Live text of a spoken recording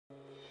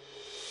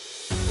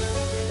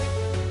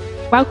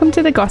Welcome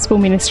to the Gospel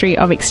Ministry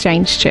of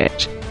Exchange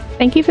Church.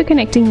 Thank you for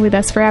connecting with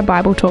us for our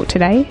Bible talk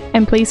today,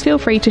 and please feel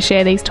free to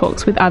share these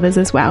talks with others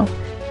as well.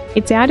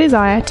 It's our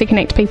desire to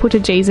connect people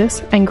to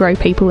Jesus and grow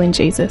people in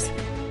Jesus.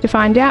 To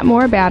find out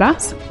more about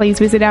us, please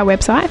visit our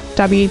website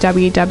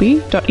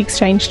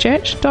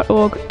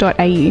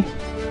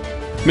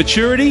www.exchangechurch.org.au.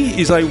 Maturity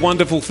is a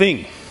wonderful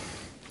thing.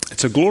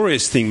 It's a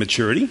glorious thing,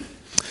 maturity.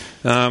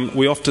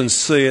 We often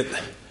see it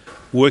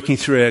working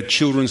through our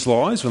children's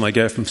lives when they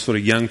go from sort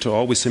of young to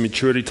old. We see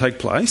maturity take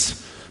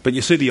place. But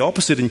you see the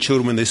opposite in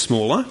children when they're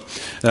smaller.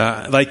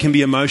 They can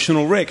be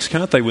emotional wrecks,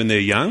 can't they, when they're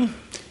young?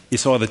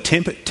 It's either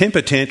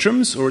temper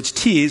tantrums or it's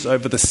tears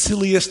over the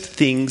silliest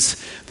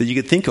things that you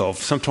could think of.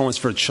 Sometimes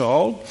for a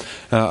child,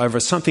 over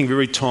something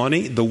very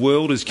tiny, the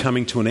world is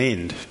coming to an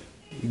end.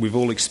 We've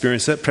all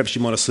experienced that. Perhaps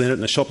you might have seen it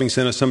in a shopping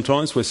centre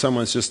sometimes where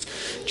someone's just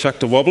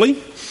chucked a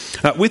wobbly.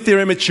 With their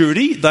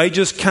immaturity, they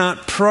just can't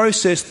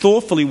process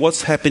thoughtfully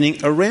what's happening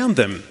around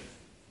them.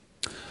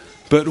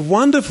 But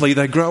wonderfully,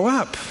 they grow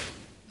up.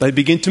 They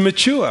begin to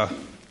mature.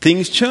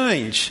 Things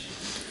change.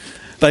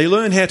 They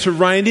learn how to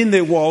rein in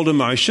their wild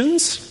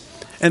emotions,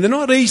 and they're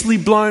not easily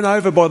blown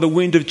over by the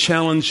wind of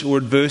challenge or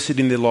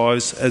adversity in their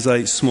lives as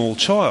a small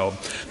child.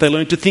 They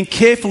learn to think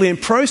carefully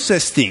and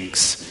process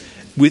things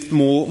with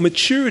more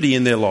maturity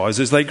in their lives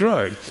as they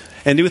grow.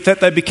 And with that,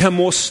 they become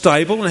more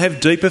stable and have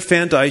deeper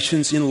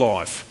foundations in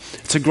life.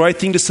 It's a great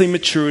thing to see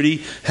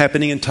maturity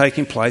happening and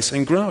taking place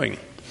and growing.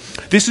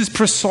 This is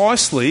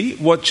precisely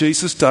what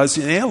Jesus does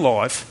in our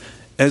life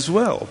as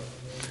well.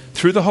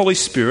 Through the Holy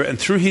Spirit and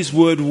through His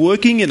Word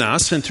working in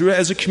us and through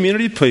as a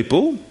community of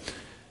people,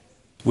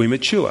 we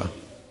mature.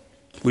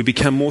 We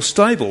become more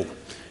stable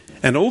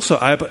and also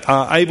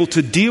are able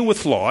to deal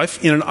with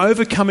life in an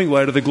overcoming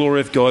way to the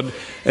glory of God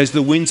as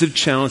the winds of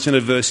challenge and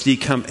adversity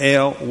come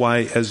our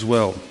way as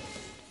well.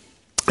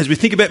 As we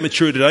think about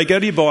maturity today, go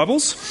to your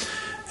Bibles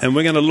and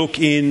we're going to look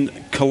in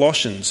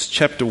Colossians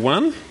chapter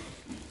 1.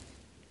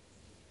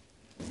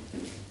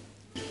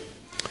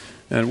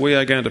 And we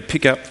are going to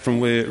pick up from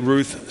where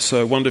Ruth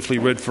so wonderfully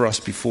read for us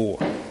before.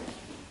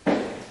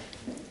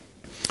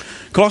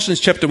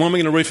 Colossians chapter 1, we're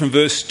going to read from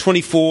verse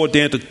 24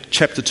 down to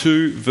chapter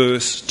 2,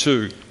 verse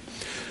 2.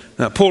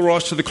 Now, Paul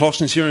writes to the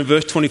Colossians here in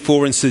verse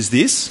 24 and says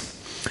this: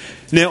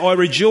 "Now I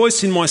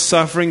rejoice in my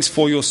sufferings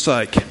for your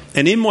sake,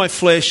 and in my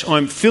flesh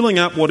I'm filling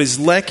up what is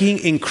lacking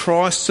in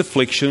Christ's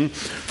affliction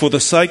for the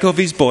sake of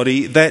his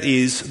body, that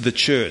is, the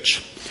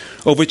church,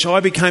 of which I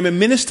became a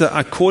minister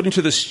according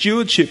to the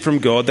stewardship from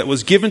God that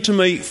was given to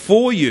me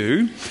for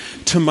you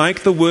to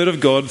make the word of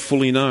God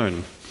fully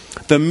known.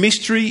 The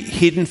mystery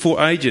hidden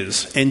for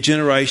ages and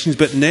generations,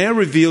 but now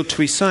revealed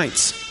to his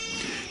saints.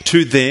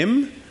 To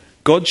them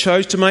God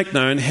chose to make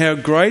known how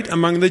great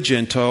among the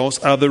Gentiles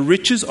are the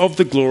riches of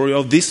the glory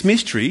of this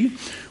mystery,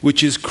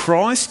 which is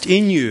Christ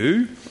in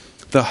you,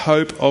 the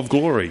hope of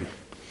glory.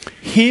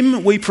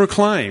 Him we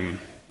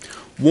proclaim,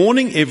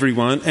 warning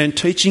everyone and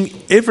teaching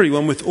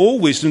everyone with all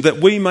wisdom,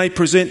 that we may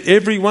present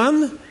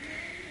everyone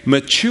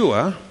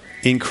mature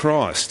in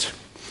Christ.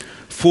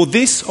 For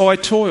this I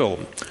toil,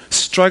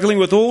 struggling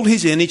with all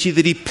his energy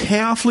that he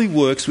powerfully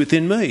works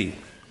within me.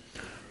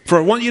 For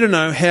I want you to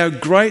know how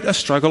great a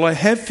struggle I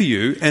have for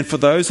you and for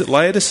those at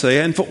Laodicea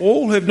and for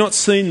all who have not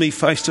seen me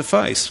face to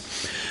face,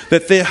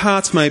 that their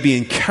hearts may be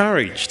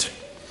encouraged,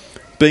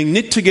 being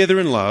knit together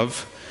in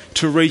love,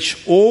 to reach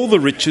all the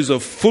riches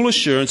of full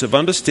assurance of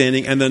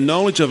understanding and the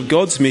knowledge of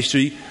God's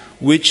mystery,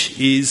 which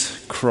is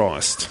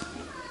Christ."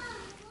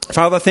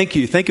 Father, thank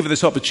you. Thank you for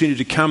this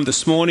opportunity to come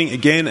this morning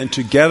again and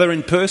to gather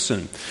in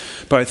person,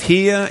 both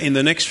here in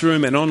the next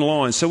room and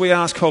online. So we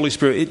ask, Holy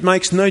Spirit, it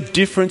makes no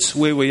difference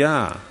where we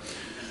are.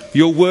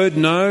 Your word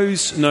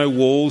knows no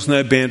walls,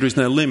 no boundaries,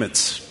 no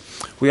limits.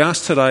 We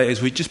ask today, as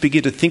we just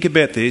begin to think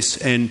about this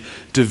and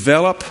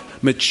develop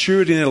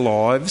maturity in our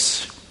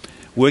lives,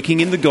 working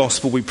in the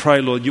gospel, we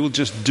pray, Lord, you will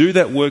just do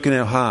that work in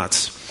our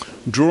hearts,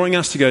 drawing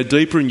us to go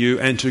deeper in you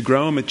and to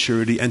grow in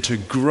maturity and to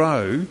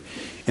grow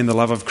in the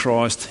love of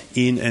Christ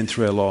in and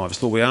through our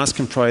lives. Lord, we ask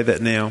and pray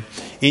that now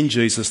in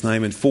Jesus'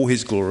 name and for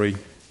his glory.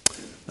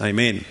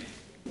 Amen.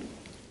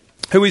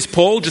 Who is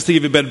Paul? Just to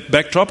give you a bit of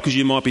backdrop, because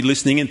you might be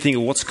listening and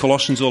thinking, what's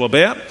Colossians all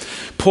about?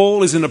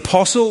 Paul is an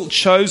apostle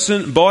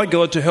chosen by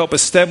God to help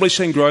establish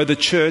and grow the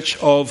church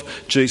of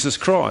Jesus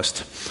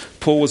Christ.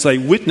 Paul was a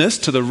witness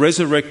to the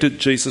resurrected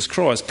Jesus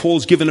Christ.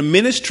 Paul's given a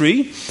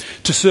ministry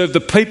to serve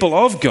the people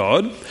of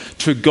God,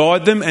 to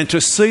guide them and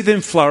to see them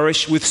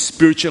flourish with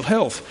spiritual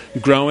health,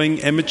 growing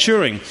and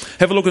maturing.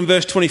 Have a look in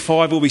verse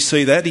 25 where we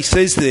see that. He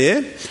says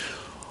there,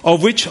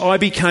 "Of which I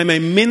became a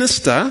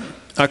minister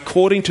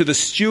according to the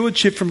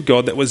stewardship from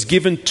God that was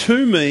given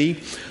to me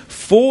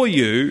for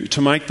you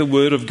to make the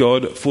word of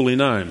God fully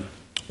known."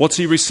 What's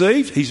he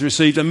received? He's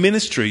received a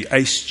ministry,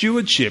 a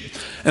stewardship,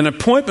 an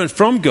appointment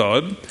from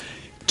God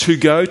to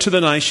go to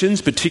the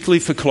nations, particularly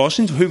for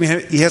Colossians, whom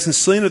he hasn't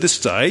seen at this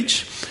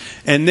stage.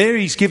 And there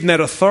he's given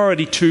that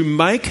authority to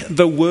make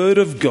the word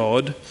of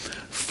God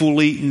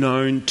fully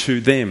known to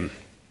them.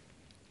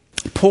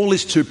 Paul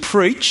is to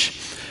preach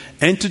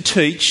and to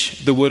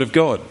teach the word of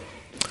God.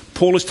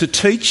 Paul is to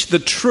teach the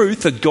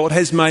truth that God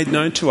has made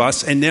known to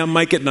us and now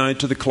make it known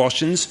to the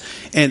Colossians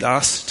and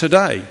us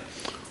today.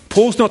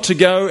 Paul's not to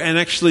go and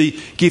actually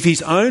give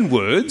his own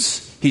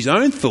words, his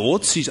own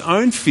thoughts, his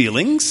own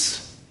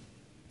feelings,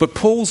 but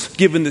Paul's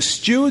given the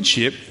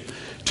stewardship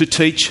to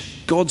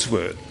teach God's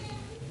word.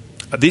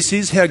 This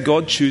is how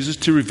God chooses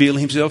to reveal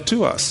himself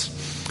to us.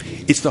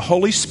 It's the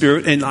Holy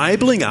Spirit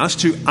enabling us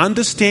to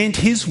understand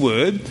his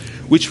word,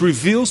 which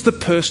reveals the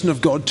person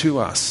of God to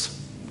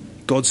us.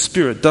 God's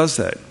Spirit does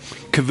that.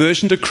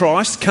 Conversion to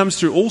Christ comes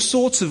through all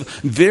sorts of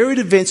varied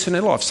events in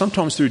our life.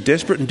 Sometimes through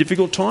desperate and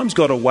difficult times,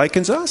 God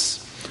awakens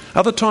us.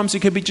 Other times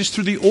it can be just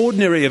through the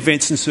ordinary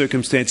events and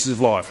circumstances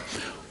of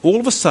life. All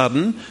of a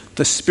sudden,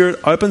 the Spirit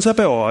opens up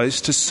our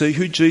eyes to see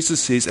who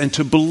Jesus is and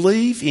to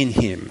believe in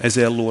him as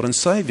our Lord and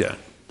Saviour.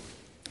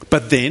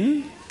 But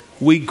then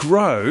we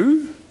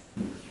grow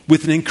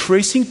with an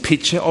increasing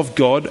picture of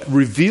God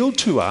revealed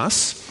to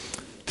us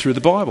through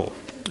the Bible,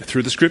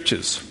 through the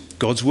Scriptures,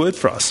 God's word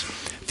for us.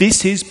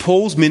 This is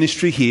Paul's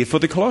ministry here for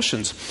the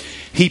Colossians.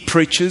 He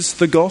preaches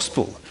the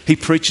gospel. He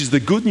preaches the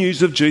good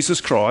news of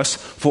Jesus Christ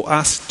for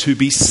us to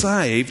be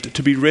saved,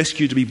 to be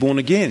rescued, to be born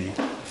again.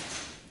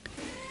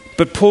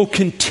 But Paul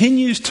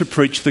continues to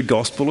preach the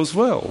gospel as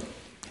well.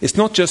 It's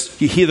not just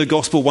you hear the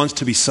gospel once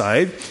to be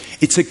saved.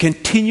 It's a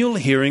continual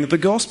hearing of the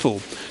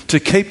gospel to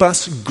keep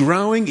us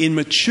growing in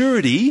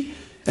maturity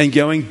and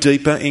going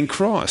deeper in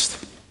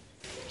Christ.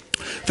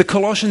 The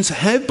Colossians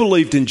have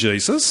believed in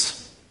Jesus,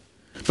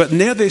 but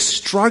now they're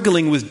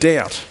struggling with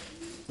doubt.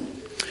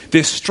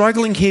 They're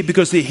struggling here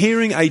because they're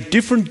hearing a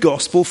different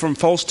gospel from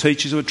false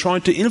teachers who are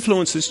trying to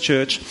influence this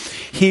church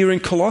here in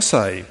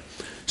Colossae.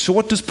 So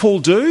what does Paul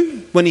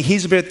do when he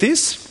hears about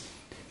this?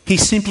 He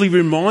simply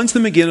reminds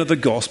them again of the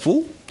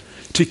gospel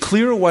to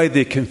clear away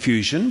their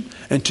confusion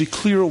and to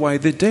clear away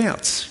their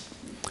doubts.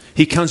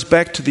 He comes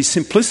back to the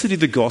simplicity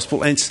of the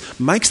gospel and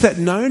makes that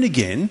known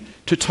again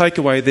to take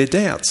away their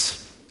doubts.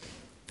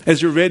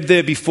 As we read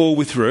there before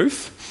with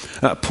Ruth,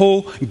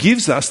 Paul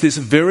gives us this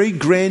very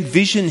grand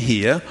vision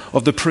here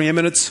of the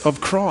preeminence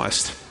of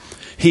Christ.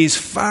 He is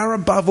far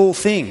above all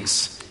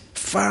things,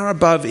 far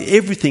above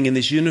everything in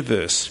this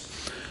universe.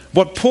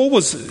 What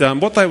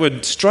they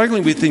were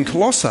struggling with in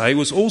Colossae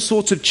was all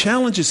sorts of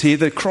challenges here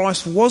that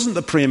Christ wasn't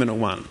the preeminent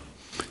one.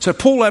 So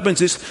Paul opens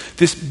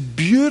this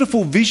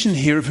beautiful vision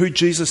here of who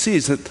Jesus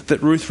is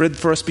that Ruth read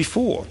for us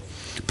before.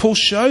 Paul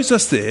shows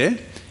us there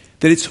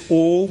that it's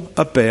all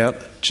about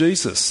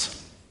Jesus.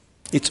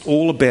 It's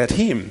all about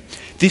him.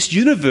 This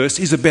universe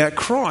is about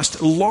Christ.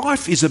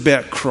 Life is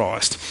about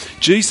Christ.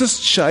 Jesus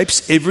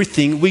shapes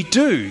everything we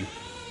do.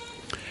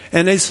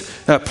 And as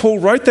Paul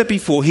wrote that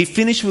before, he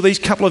finished with these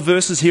couple of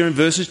verses here in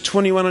verses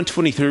 21 and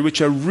 23,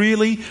 which are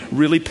really,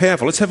 really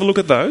powerful. Let's have a look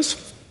at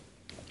those.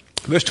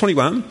 Verse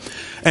 21,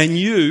 and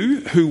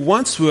you who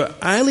once were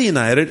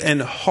alienated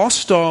and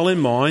hostile in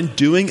mind,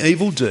 doing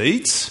evil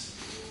deeds.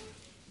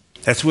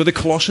 That's where the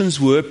Colossians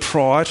were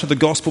prior to the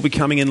gospel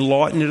becoming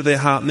enlightened into their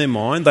heart and their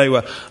mind. They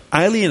were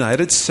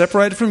alienated,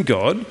 separated from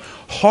God,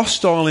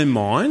 hostile in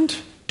mind,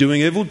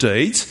 doing evil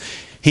deeds.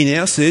 He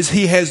now says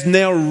he has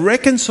now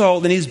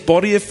reconciled in his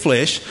body of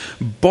flesh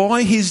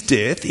by his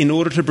death in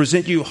order to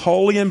present you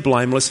holy and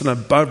blameless and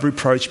above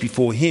reproach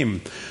before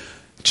him.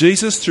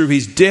 Jesus, through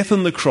his death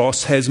on the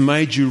cross, has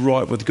made you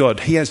right with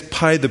God. He has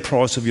paid the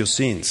price of your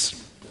sins.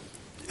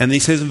 And he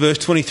says in verse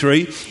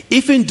 23,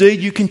 if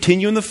indeed you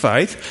continue in the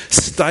faith,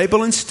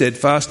 stable and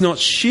steadfast, not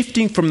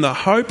shifting from the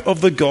hope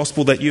of the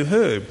gospel that you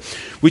heard,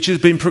 which has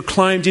been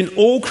proclaimed in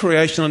all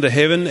creation under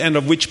heaven, and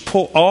of which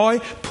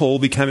Paul,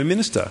 became a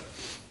minister.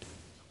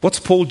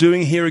 What's Paul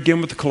doing here again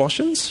with the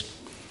Colossians?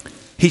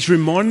 He's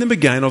reminding them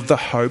again of the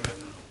hope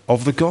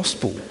of the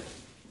gospel.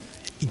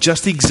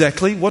 Just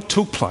exactly what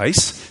took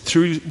place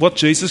through what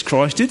Jesus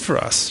Christ did for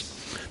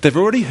us. They've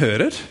already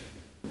heard it,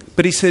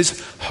 but he says,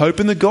 hope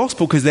in the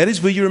gospel, because that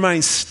is where you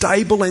remain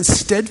stable and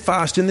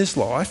steadfast in this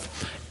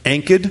life,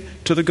 anchored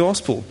to the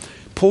gospel.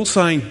 Paul's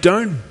saying,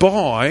 don't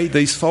buy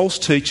these false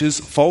teachers,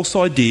 false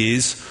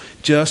ideas,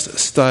 just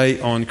stay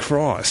on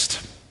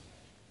Christ.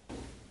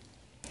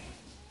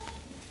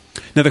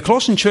 Now, the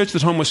Colossian church at the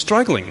time was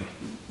struggling.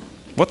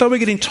 What they were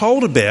getting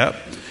told about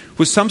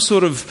was some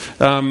sort of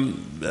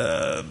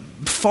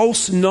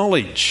false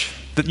knowledge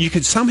that you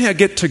could somehow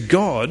get to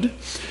God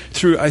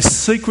through a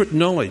secret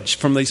knowledge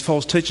from these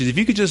false teachers. If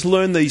you could just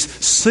learn these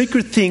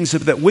secret things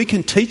that we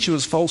can teach you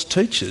as false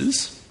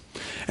teachers.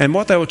 And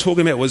what they were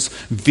talking about was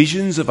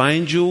visions of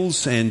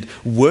angels and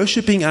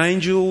worshipping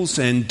angels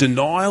and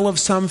denial of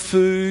some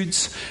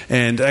foods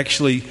and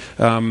actually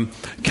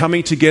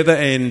coming together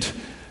and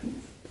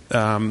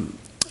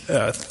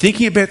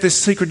thinking about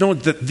this secret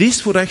knowledge, that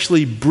this would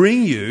actually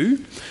bring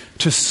you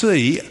to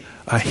see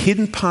a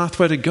hidden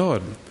pathway to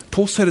God.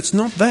 Paul said it's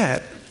not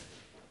that.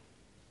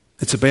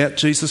 It's about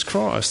Jesus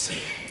Christ.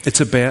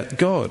 It's about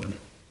God.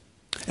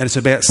 And it's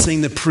about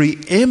seeing the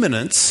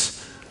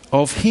preeminence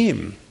of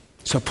him.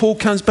 So Paul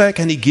comes back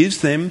and he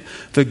gives them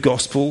the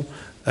gospel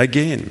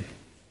again.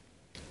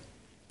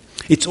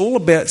 It's all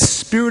about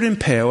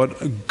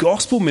spirit-empowered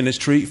gospel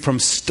ministry from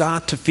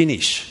start to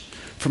finish.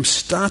 from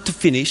start to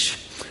finish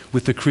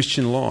with the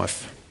Christian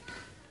life.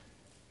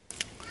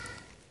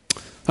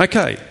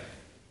 Okay.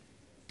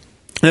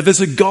 Now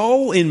there's a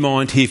goal in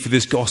mind here for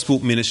this gospel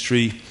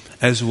ministry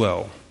as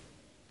well.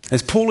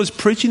 As Paul is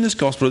preaching this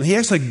gospel, he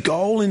has a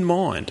goal in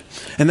mind.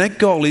 And that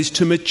goal is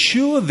to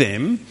mature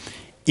them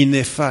in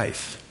their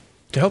faith.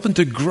 To help them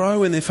to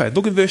grow in their faith.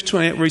 Look at verse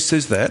 28 where he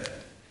says that.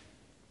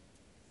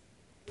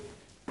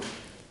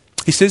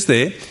 He says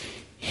there,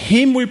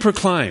 "Him we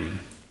proclaim,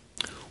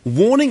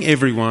 warning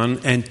everyone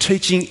and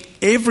teaching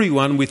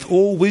everyone with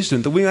all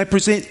wisdom, that we may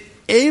present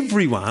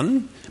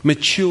everyone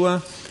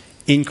mature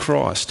in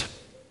Christ."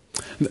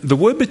 The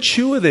word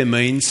mature there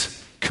means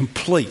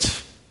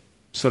complete.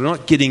 So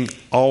not getting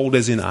old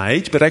as in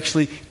age, but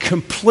actually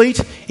complete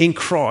in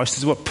Christ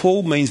is what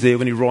Paul means there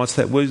when he writes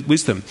that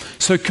wisdom.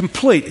 So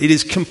complete. It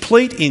is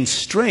complete in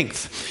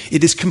strength.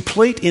 It is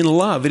complete in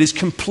love. It is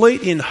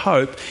complete in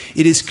hope.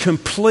 It is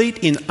complete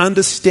in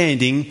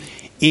understanding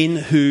in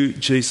who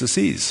Jesus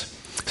is.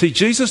 See,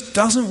 Jesus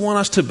doesn't want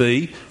us to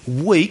be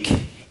weak,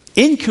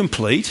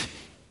 incomplete,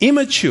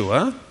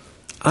 immature,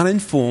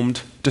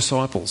 uninformed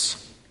disciples.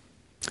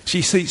 So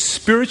you see,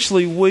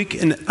 spiritually weak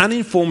and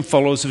uninformed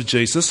followers of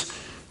Jesus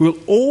will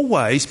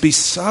always be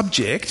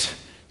subject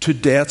to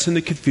doubts and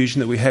the confusion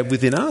that we have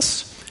within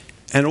us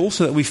and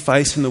also that we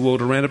face in the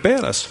world around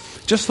about us,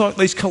 just like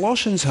these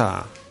Colossians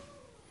are.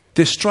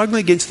 They're struggling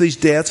against these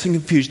doubts and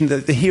confusion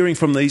that they're hearing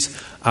from these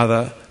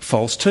other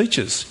false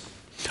teachers.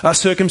 A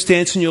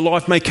circumstance in your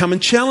life may come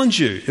and challenge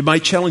you. It may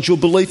challenge your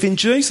belief in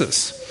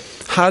Jesus.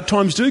 Hard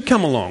times do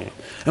come along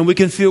and we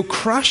can feel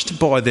crushed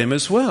by them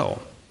as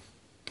well.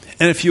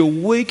 And if you're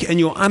weak and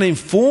you're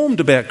uninformed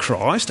about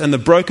Christ and the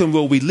broken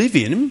world we live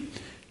in,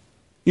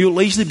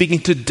 you'll easily begin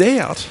to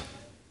doubt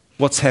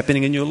what's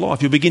happening in your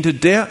life. You'll begin to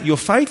doubt your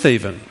faith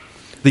even.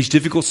 These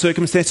difficult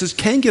circumstances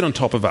can get on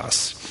top of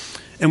us.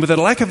 And with a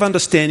lack of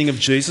understanding of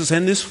Jesus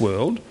and this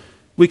world,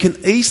 we can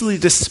easily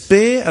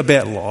despair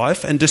about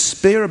life and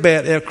despair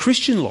about our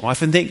Christian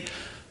life and think,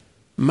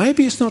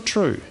 maybe it's not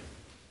true.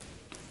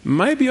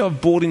 Maybe I've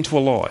bought into a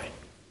lie.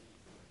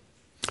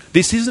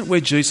 This isn't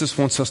where Jesus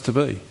wants us to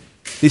be.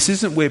 This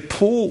isn't where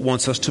Paul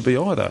wants us to be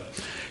either.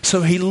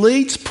 So he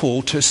leads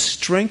Paul to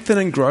strengthen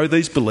and grow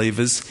these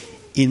believers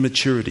in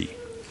maturity.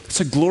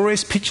 It's a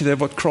glorious picture there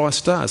of what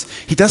Christ does.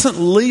 He doesn't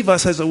leave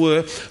us, as it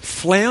were,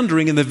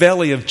 floundering in the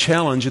valley of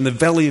challenge, in the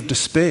valley of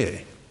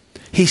despair.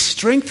 He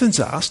strengthens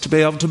us to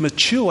be able to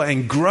mature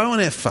and grow in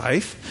our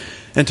faith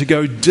and to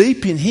go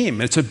deep in him.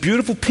 It's a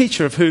beautiful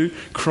picture of who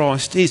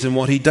Christ is and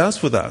what he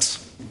does with us.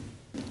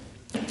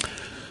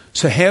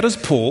 So how does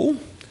Paul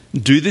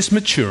do this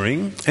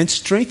maturing and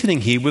strengthening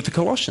here with the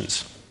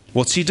Colossians?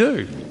 What's he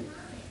do?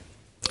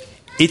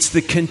 It's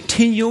the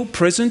continual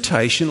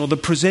presentation or the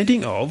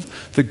presenting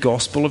of the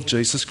gospel of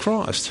Jesus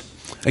Christ.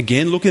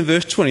 Again, look in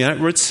verse 28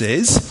 where it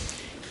says,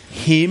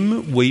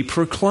 "Him we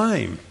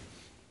proclaim."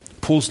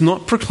 Paul's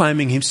not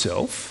proclaiming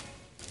himself.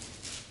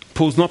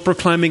 Paul's not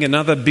proclaiming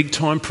another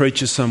big-time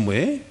preacher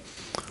somewhere.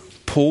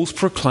 Paul's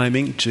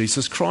proclaiming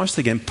Jesus Christ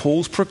again.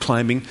 Paul's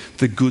proclaiming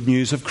the good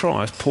news of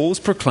Christ. Paul's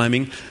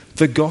proclaiming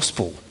the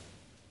gospel.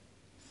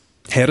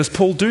 How does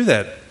Paul do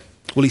that?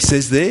 Well, he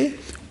says there,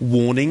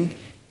 warning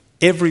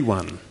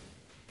everyone.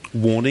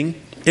 Warning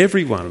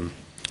everyone.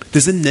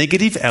 There's a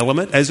negative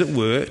element, as it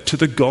were, to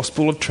the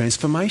gospel of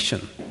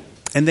transformation.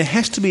 And there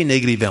has to be a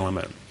negative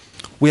element.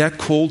 We are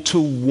called to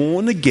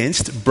warn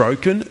against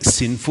broken,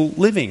 sinful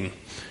living.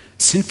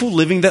 Sinful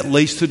living that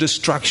leads to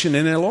destruction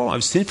in our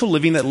lives. Sinful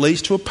living that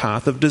leads to a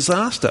path of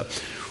disaster.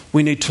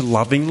 We need to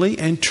lovingly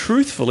and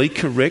truthfully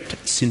correct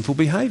sinful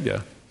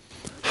behaviour.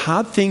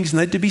 Hard things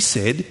need to be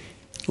said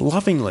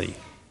lovingly.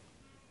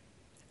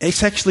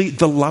 It's actually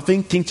the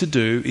loving thing to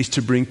do is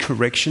to bring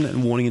correction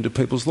and warning into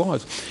people's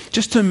lives.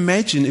 Just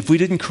imagine if we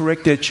didn't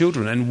correct our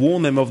children and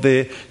warn them of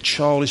their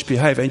childish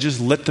behaviour and just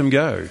let them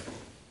go.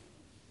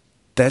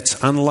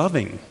 That's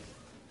unloving.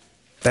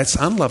 That's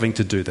unloving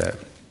to do that.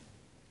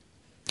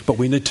 But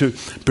we need to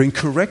bring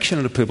correction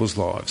into people's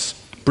lives,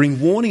 bring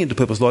warning into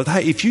people's lives.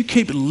 Hey, if you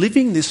keep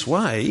living this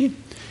way,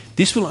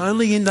 this will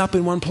only end up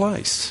in one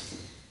place.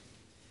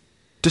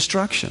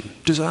 Destruction,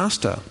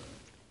 disaster.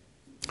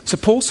 So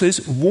Paul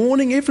says,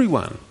 warning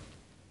everyone.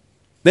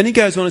 Then he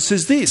goes on and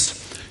says this,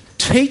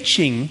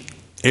 teaching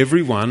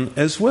everyone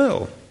as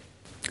well.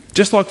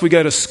 Just like we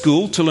go to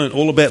school to learn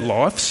all about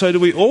life, so do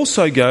we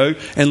also go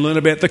and learn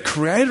about the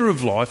creator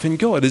of life and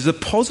God. There's a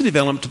positive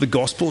element to the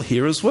gospel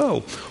here as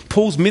well.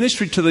 Paul's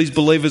ministry to these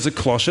believers at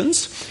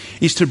Colossians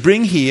is to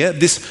bring here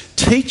this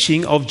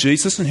teaching of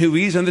Jesus and who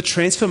he is and the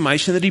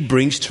transformation that he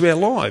brings to our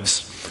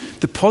lives.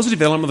 The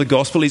positive element of the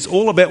gospel is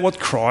all about what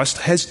Christ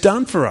has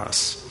done for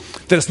us.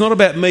 That it's not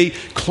about me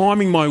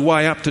climbing my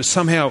way up to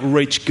somehow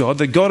reach God,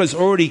 that God has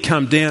already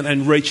come down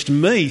and reached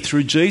me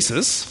through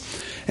Jesus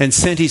and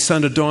sent his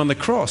son to die on the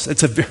cross.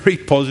 It's a very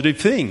positive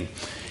thing.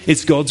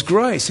 It's God's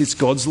grace, it's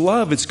God's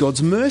love, it's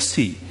God's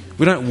mercy.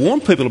 We don't warn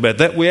people about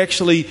that. We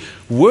actually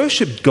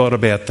worship God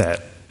about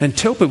that and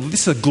tell people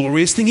this is a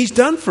glorious thing he's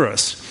done for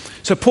us.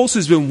 So Paul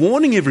says we're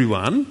warning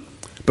everyone,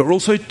 but we're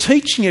also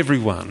teaching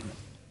everyone.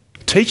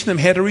 teaching them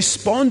how to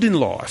respond in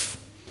life.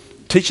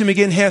 Teach them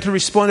again how to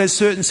respond as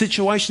certain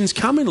situations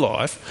come in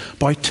life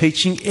by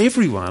teaching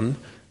everyone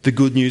the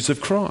good news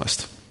of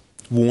Christ.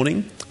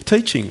 Warning,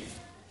 teaching.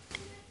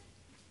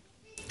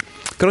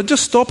 Could I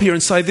just stop here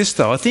and say this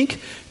though? I think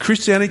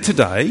Christianity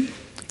today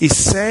is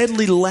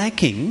sadly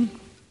lacking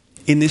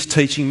in this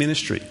teaching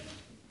ministry.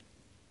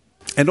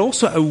 And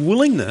also a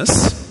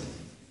willingness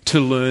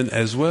to learn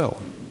as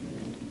well.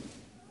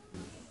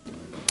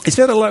 It's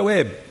at a low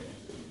ebb.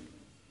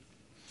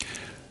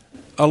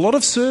 A lot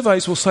of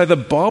surveys will say the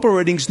Bible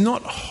reading's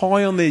not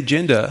high on the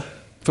agenda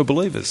for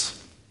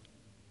believers.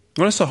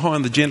 When I say high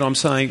on the agenda, I'm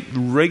saying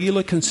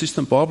regular,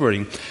 consistent Bible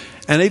reading.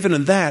 And even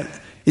in that,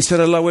 it's at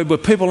a low ebb where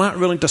people aren't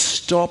willing to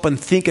stop and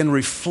think and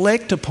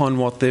reflect upon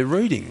what they're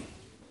reading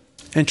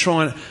and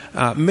try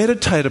and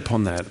meditate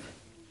upon that.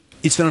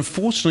 It's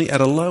unfortunately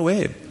at a low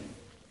ebb.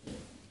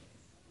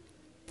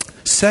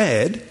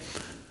 Sad,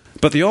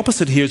 but the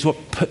opposite here is what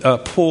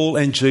Paul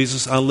and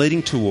Jesus are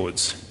leading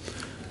towards.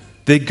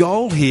 Their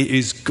goal here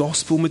is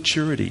gospel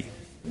maturity,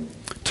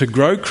 to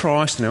grow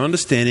Christ in our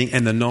understanding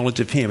and the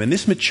knowledge of Him. And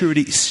this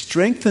maturity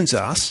strengthens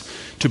us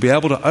to be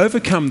able to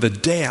overcome the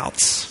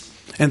doubts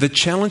and the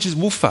challenges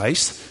we'll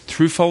face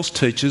through false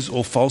teachers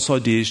or false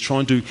ideas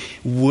trying to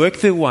work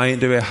their way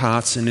into our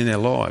hearts and in our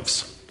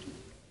lives.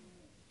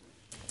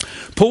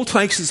 Paul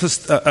takes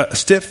us a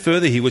step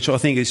further here, which I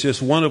think is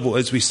just wonderful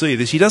as we see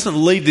this. He doesn't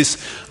leave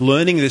this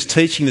learning, this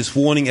teaching, this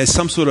warning as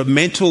some sort of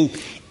mental,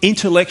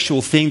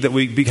 intellectual thing that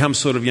we become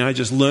sort of,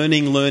 just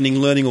learning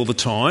all the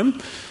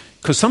time.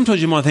 Because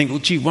sometimes you might think, well,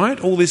 gee,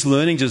 won't all this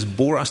learning just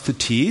bore us to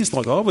tears?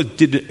 Like I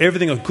did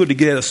everything I could to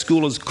get out of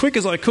school as quick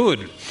as I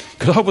could.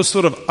 Because I was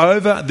sort of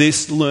over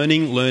this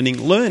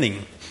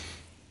learning.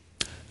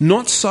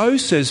 Not so,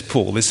 says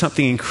Paul. There's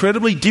something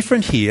incredibly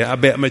different here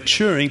about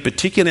maturing,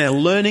 particularly our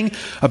learning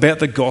about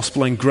the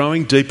gospel and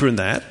growing deeper in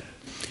that.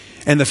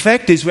 And the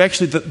fact is,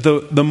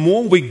 the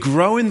more we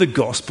grow in the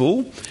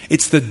gospel,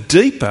 it's the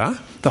deeper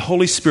the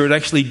Holy Spirit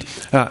actually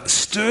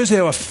stirs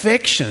our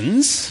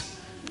affections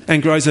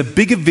and grows a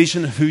bigger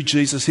vision of who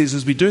Jesus is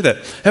as we do that.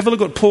 Have a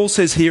look at what Paul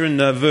says here in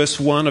verse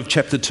 1 of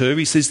chapter 2.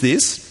 He says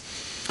this,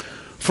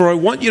 "For I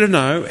want you to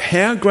know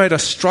how great a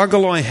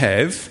struggle I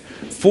have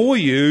for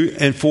you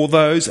and for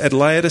those at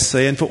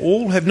Laodicea and for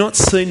all who have not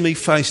seen me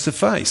face to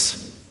face."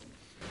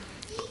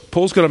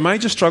 Paul's got a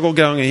major struggle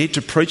going ahead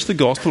to preach the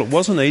gospel. It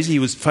wasn't easy. He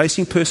was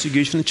facing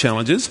persecution and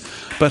challenges,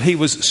 but he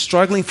was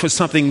struggling for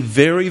something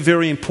very,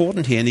 very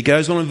important here. And he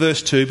goes on in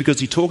verse 2 because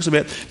he talks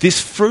about this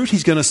fruit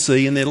he's going to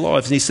see in their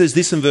lives. And he says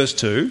this in verse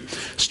 2,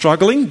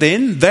 "Struggling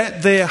then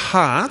that their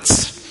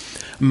hearts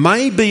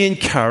may be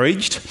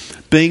encouraged,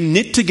 being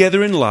knit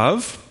together in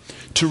love,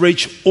 to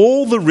reach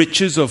all the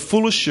riches of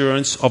full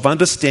assurance of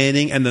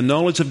understanding and the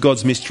knowledge of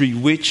God's mystery,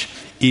 which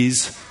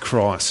is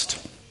Christ."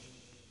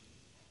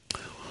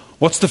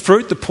 What's the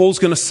fruit that Paul's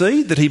going to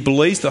see? That he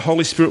believes the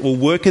Holy Spirit will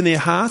work in their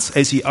hearts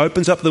as he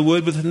opens up the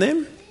word within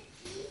them?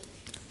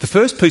 The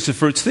first piece of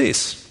fruit's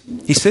this.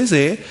 He says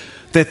there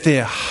that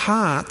their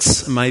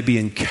hearts may be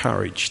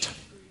encouraged.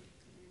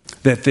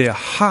 That their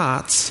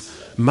hearts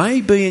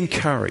may be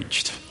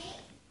encouraged.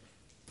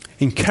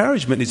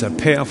 Encouragement is a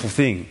powerful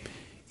thing.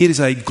 It is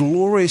a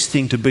glorious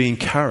thing to be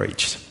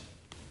encouraged.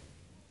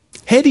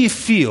 How do you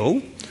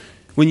feel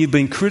when you've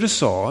been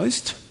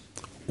criticised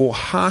or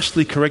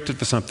harshly corrected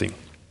for something?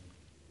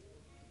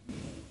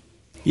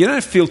 You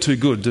don't feel too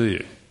good, do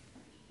you?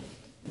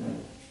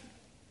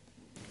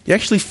 You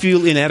actually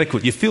feel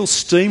inadequate. You feel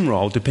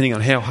steamrolled depending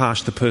on how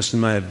harsh the person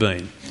may have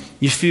been.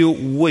 You feel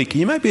weak.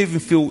 You maybe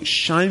even feel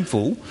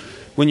shameful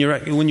when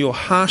you're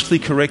harshly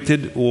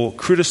corrected or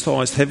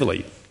criticised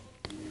heavily.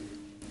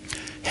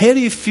 How do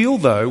you feel,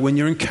 though, when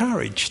you're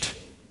encouraged?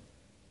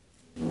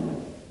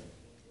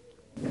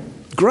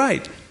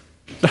 Great,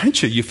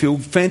 don't you? You feel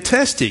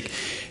fantastic.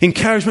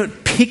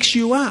 Encouragement picks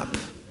you up.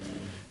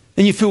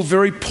 And you feel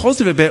very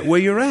positive about where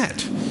you're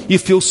at. You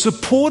feel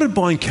supported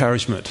by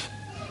encouragement.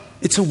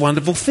 It's a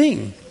wonderful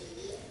thing.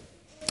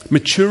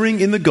 Maturing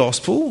in the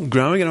gospel,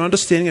 growing in our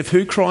understanding of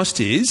who Christ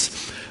is,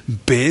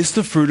 bears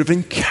the fruit of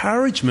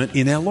encouragement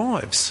in our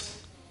lives.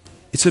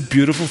 It's a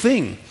beautiful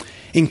thing.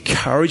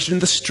 Encouraged in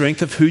the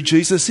strength of who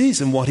Jesus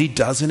is and what He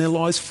does in our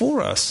lives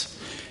for us.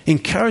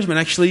 Encouragement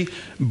actually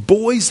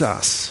buoys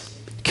us,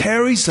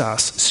 carries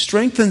us,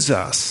 strengthens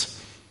us.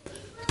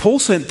 Paul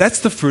said that's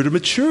the fruit of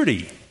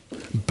maturity.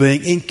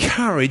 Being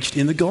encouraged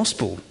in the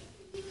gospel.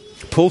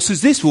 Paul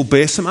says this, we'll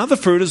bear some other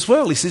fruit as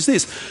well. He says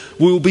this,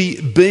 we'll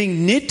be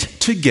being knit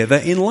together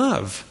in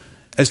love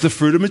as the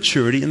fruit of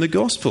maturity in the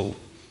gospel.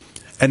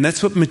 And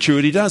that's what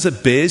maturity does.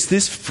 It bears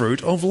this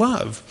fruit of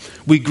love.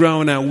 We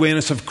grow in our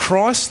awareness of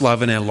Christ's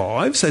love in our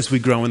lives as we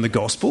grow in the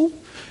gospel.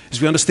 As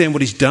we understand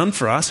what He's done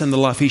for us and the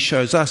love He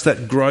shows us,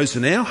 that grows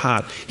in our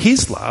heart.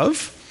 His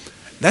love,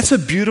 that's a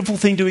beautiful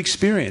thing to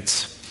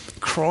experience.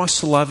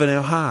 Christ's love in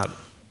our heart.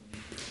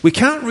 We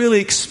can't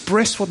really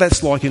express what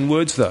that's like in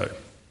words, though.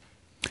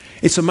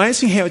 It's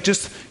amazing how it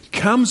just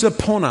comes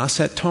upon us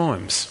at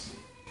times.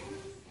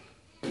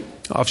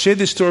 I've shared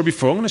this story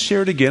before. I'm going to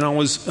share it again. I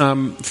was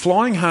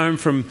flying home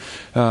from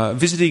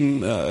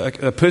visiting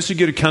a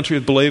persecuted country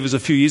of believers a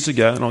few years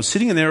ago, and I was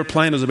sitting in an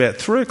aeroplane. It was about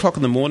 3 o'clock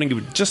in the morning.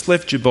 We'd just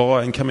left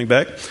Dubai and coming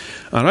back.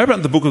 And I opened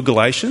up the book of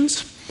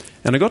Galatians,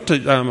 and I got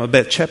to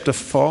about chapter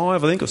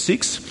 5, I think, or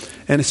 6,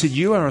 and it said,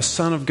 "You are a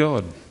son of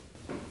God."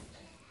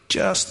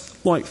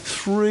 Just like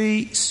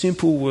 3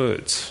 simple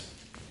words.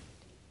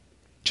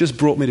 Just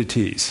brought me to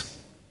tears.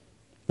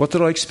 What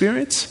did I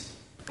experience?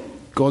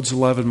 God's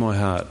love in my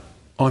heart.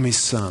 I'm his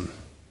son.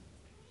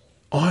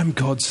 I'm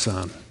God's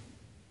son.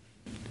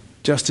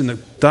 Just in the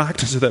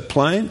darkness of that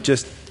plane,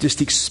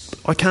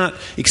 I can't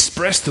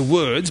express the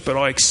words, but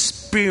I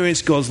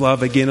experienced God's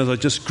love again as I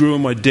just grew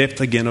in my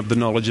depth again of the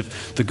knowledge of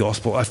the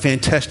gospel. A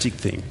fantastic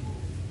thing.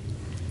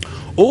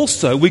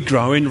 Also, we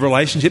grow in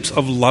relationships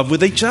of love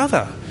with each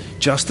other,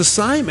 just the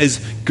same as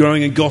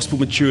growing in gospel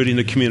maturity in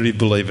a community of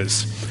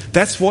believers.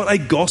 That's what a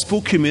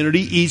gospel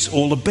community is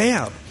all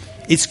about.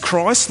 It's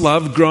Christ's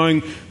love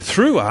growing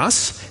through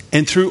us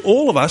and through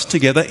all of us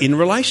together in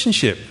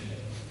relationship.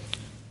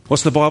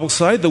 What's the Bible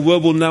say? The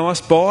world will know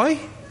us by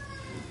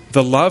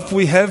the love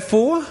we have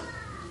for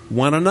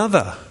one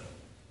another.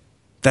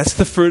 That's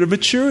the fruit of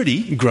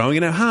maturity growing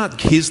in our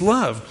heart, his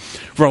love.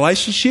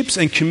 Relationships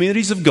and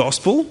communities of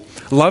gospel,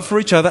 love for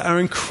each other, are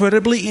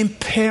incredibly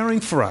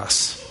empowering for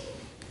us.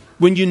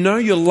 When you know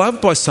you're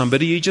loved by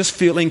somebody, you just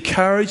feel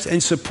encouraged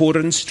and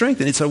supported and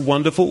strengthened. It's a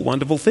wonderful,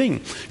 wonderful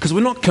thing. Because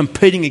we're not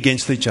competing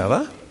against each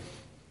other.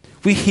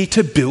 We're here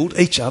to build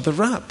each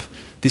other up.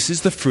 This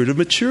is the fruit of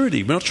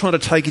maturity. We're not trying to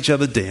take each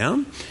other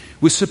down.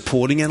 We're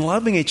supporting and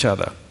loving each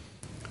other.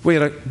 We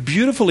had a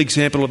beautiful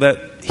example of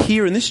that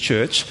here in this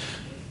church,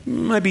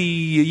 maybe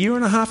a year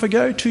and a half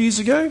ago, 2 years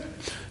ago.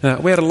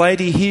 We had a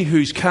lady here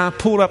whose car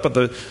pulled up at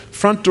the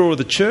front door of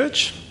the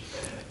church,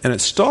 and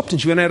it stopped,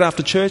 and she went out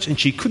after church, and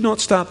she could not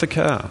start the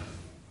car.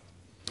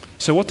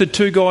 So what did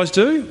 2 guys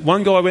do?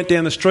 One guy went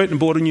down the street and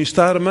bought a new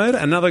starter motor.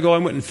 Another guy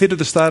went and fitted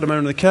the starter motor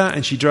in the car,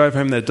 and she drove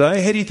home that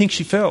day. How do you think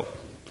she felt?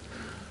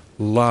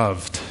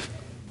 Loved.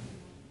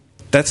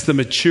 That's the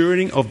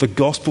maturing of the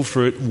gospel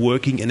fruit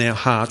working in our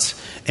hearts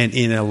and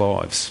in our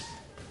lives.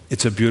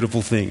 It's a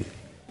beautiful thing.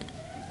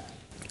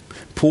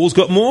 Paul's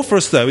got more for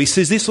us though. He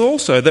says this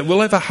also, that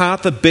we'll have a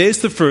heart that bears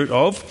the fruit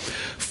of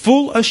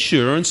full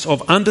assurance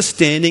of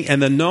understanding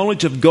and the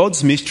knowledge of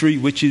God's mystery,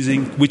 which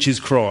is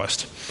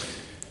Christ.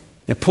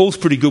 Now, Paul's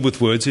pretty good with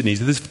words, isn't he?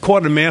 There's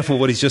quite a mouthful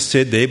what he's just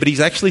said there, but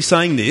he's actually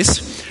saying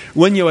this.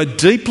 When you are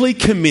deeply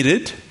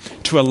committed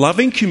to a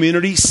loving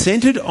community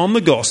centred on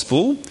the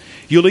gospel,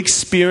 you'll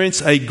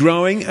experience a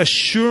growing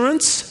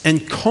assurance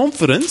and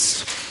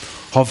confidence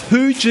of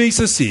who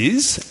Jesus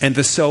is and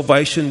the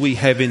salvation we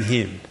have in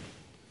him.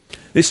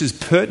 This is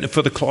pertinent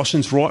for the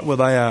Colossians right where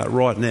they are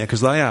right now,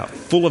 because they are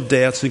full of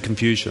doubts and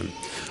confusion.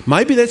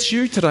 Maybe that's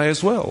you today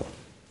as well.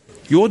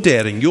 You're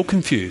doubting, you're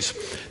confused.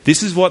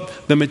 This is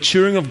what the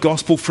maturing of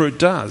gospel fruit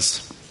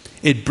does.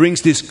 It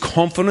brings this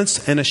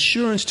confidence and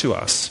assurance to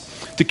us.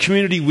 The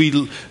community we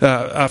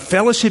are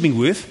fellowshipping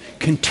with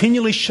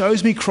continually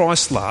shows me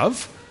Christ's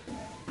love,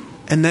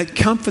 and that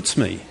comforts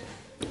me,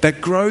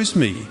 that grows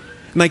me.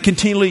 And they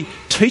continually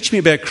teach me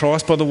about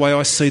Christ by the way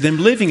I see them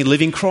living and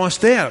living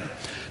Christ out.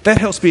 That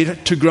helps me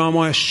to grow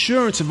my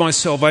assurance of my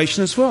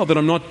salvation as well, that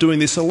I'm not doing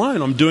this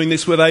alone. I'm doing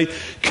this with a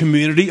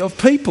community of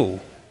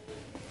people.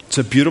 It's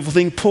a beautiful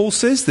thing Paul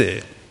says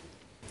there.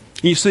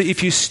 You see,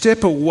 if you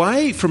step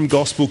away from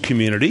gospel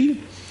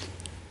community,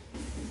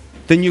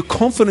 then your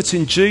confidence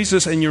in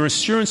Jesus and your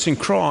assurance in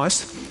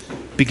Christ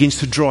begins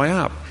to dry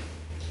up.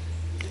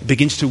 It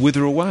begins to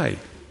wither away.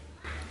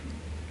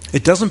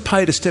 It doesn't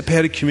pay to step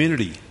out of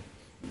community.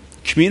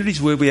 Community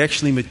is where we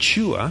actually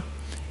mature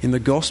in the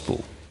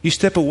gospel. You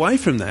step away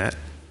from that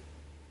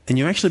and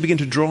you actually begin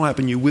to dry up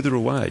and you wither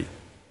away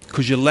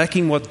because you're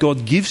lacking what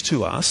God gives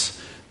to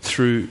us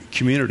through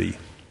community.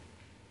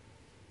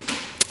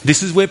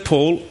 This is where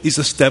Paul is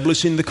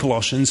establishing the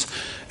Colossians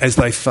as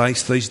they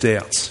face these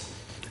doubts,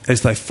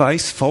 as they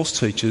face false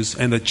teachers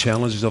and the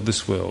challenges of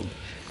this world.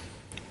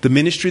 The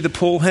ministry that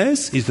Paul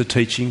has is the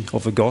teaching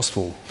of the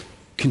gospel,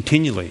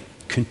 continually.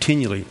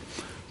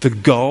 The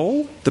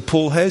goal that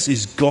Paul has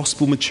is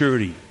gospel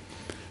maturity,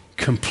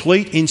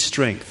 complete in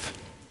strength,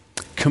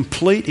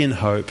 complete in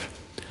hope,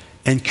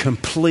 and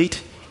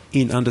complete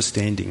in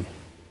understanding.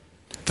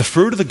 The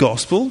fruit of the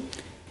gospel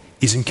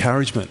is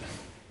encouragement.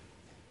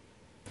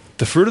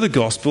 The fruit of the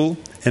gospel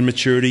and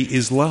maturity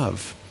is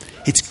love.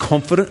 It's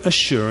confident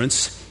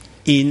assurance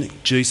in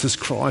Jesus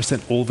Christ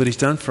and all that he's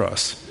done for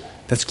us.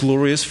 That's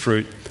glorious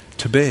fruit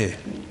to bear.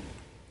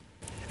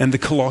 And the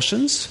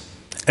Colossians,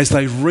 as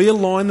they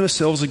realign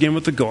themselves again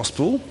with the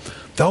gospel,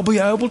 they'll be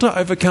able to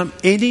overcome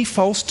any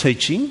false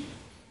teaching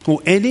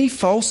or any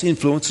false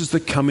influences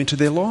that come into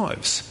their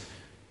lives,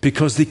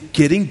 because they're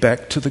getting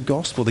back to the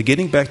gospel. They're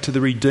getting back to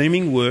the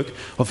redeeming work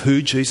of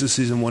who Jesus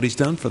is and what he's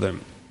done for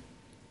them.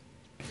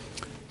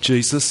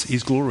 Jesus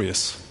is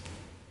glorious.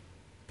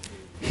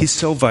 His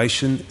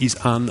salvation is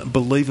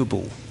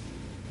unbelievable.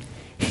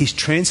 His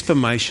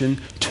transformation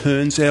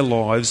turns our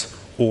lives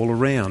all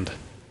around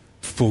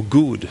for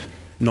good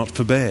not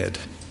for bad.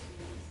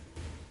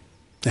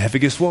 Now, have you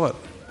guessed what?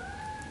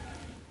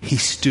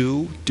 He's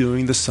still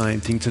doing the same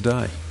thing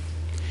today.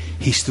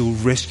 He's still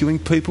rescuing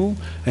people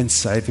and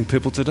saving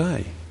people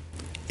today.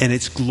 And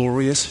it's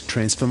glorious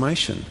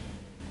transformation.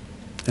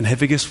 And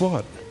have you guessed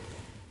what?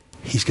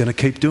 He's going to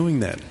keep doing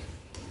that.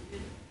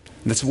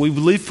 And that's what we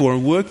live for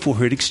and work for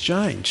here at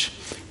Exchange.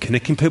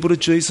 Connecting people to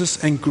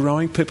Jesus and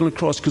growing people in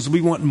Christ, because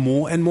we want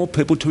more and more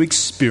people to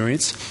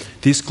experience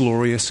this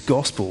glorious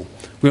gospel.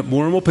 We want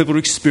more and more people to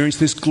experience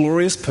this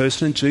glorious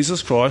person in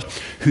Jesus Christ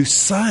who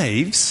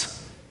saves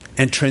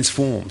and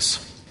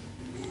transforms.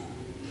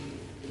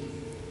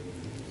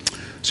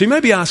 So you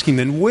may be asking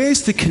then,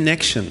 where's the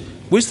connection?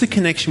 Where's the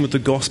connection with the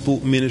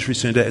Gospel Ministry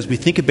Centre as we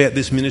think about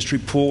this ministry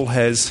Paul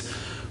has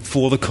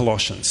for the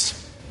Colossians?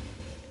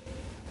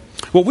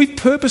 Well, we've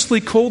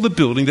purposely called the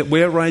building that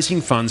we're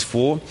raising funds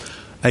for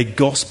a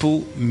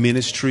Gospel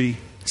Ministry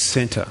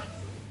Centre.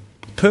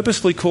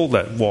 Purposely called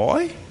that.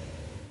 Why?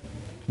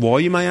 Why,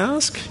 you may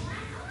ask?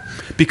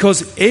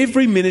 Because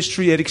every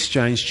ministry at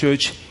Exchange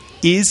Church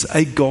is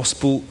a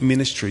gospel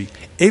ministry.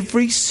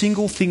 Every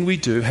single thing we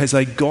do has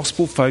a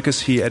gospel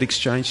focus here at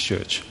Exchange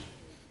Church.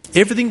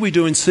 Everything we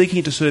do in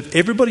seeking to serve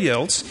everybody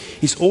else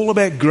is all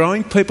about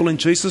growing people in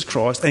Jesus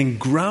Christ and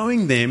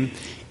growing them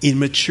in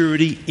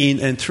maturity in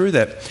and through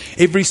that.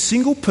 Every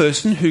single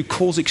person who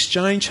calls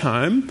Exchange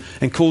home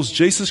and calls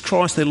Jesus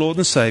Christ their Lord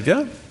and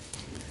Saviour,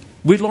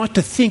 we'd like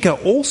to think are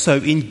also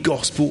in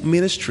gospel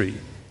ministry.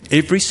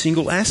 Every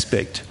single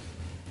aspect.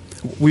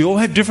 We all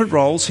have different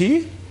roles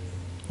here.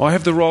 I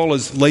have the role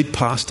as lead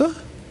pastor,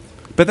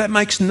 but that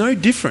makes no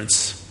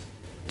difference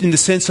in the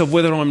sense of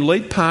whether I'm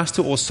lead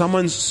pastor or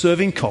someone's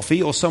serving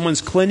coffee or someone's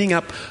cleaning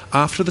up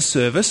after the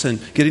service and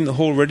getting the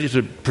hall ready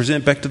to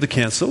present back to the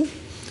council.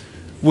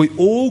 We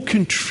all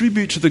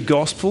contribute to the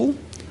gospel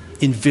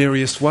in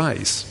various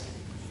ways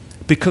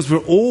because we're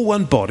all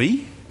one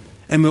body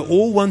and we're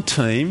all one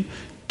team,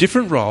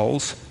 different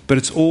roles, but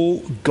it's all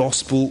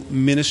gospel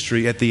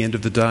ministry at the end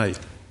of the day.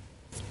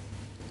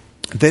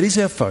 That is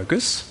our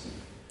focus.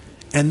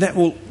 And that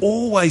will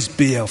always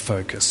be our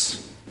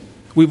focus.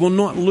 We will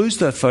not lose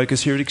that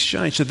focus here at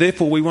Exchange. So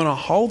therefore, we want to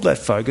hold that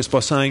focus by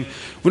saying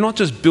we're not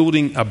just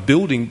building a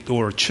building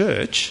or a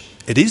church.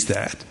 It is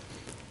that.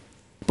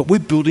 But we're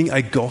building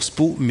a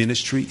gospel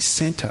ministry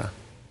centre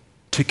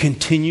to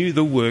continue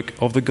the work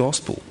of the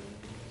gospel.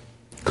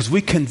 Because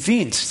we're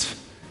convinced,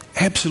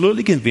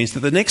 absolutely convinced,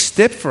 that the next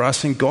step for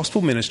us in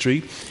gospel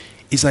ministry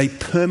is a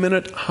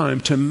permanent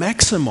home to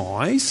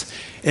maximise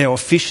our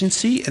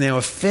efficiency and our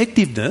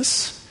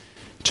effectiveness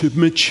to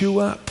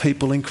mature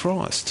people in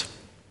Christ.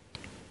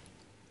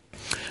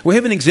 We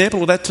have an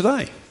example of that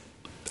today.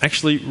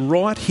 Actually,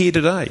 right here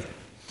today.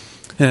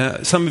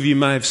 Some of you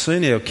may have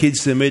seen our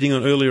kids they're meeting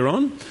on earlier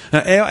on.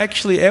 Our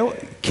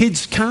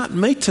kids can't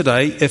meet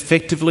today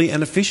effectively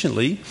and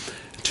efficiently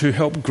to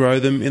help grow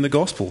them in the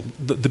gospel.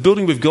 The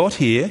building we've got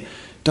here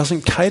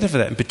doesn't cater for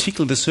that, and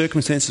particularly the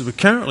circumstances we're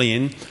currently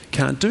in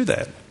can't do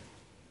that.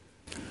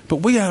 But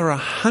we are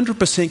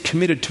 100%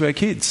 committed to our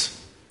kids.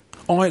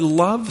 I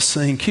love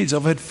seeing kids.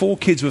 I've had 4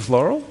 kids with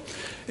Laurel.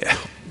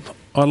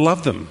 I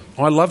love them.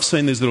 I love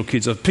seeing these little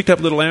kids. I've picked up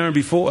little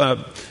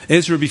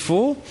Ezra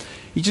before.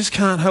 You just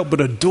can't help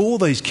but adore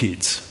these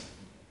kids.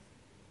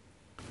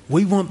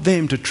 We want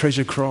them to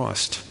treasure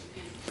Christ.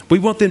 We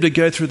want them to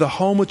go through the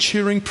whole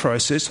maturing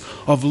process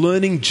of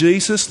learning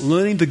Jesus,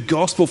 learning the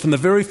gospel from the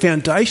very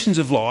foundations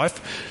of life,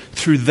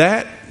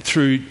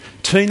 through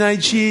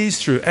teenage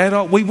years, through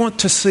adult. We want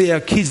to see our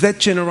kids, that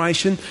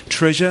generation,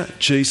 treasure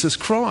Jesus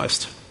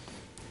Christ.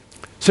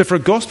 So for a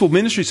gospel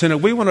ministry centre,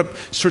 we want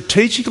to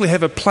strategically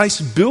have a place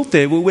built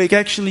there where we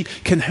actually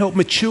can help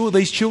mature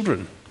these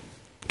children,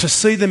 to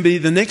see them be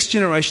the next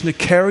generation to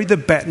carry the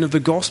baton of the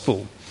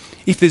gospel.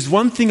 If there's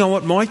one thing I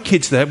want my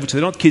kids to have, which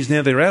they're not kids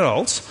now, they're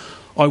adults,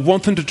 I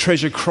want them to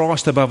treasure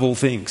Christ above all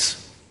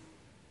things.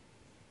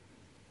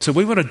 So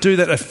we want to do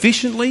that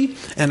efficiently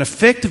and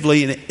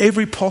effectively in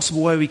every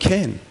possible way we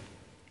can.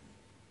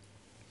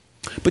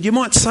 But you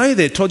might say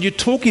there, Todd, you're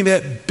talking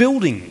about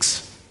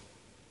buildings.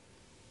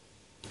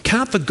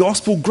 Can't the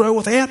gospel grow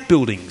without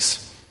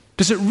buildings?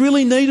 Does it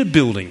really need a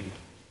building?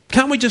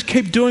 Can't we just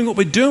keep doing what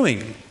we're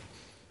doing?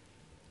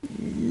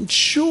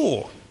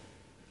 Sure,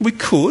 we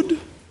could.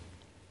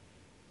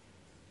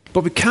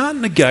 But we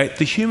can't negate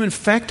the human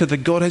factor that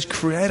God has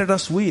created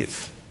us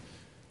with.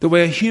 That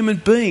we're human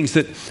beings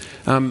that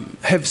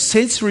have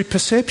sensory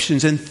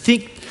perceptions and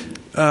think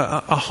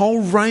a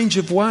whole range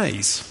of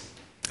ways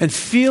and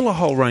feel a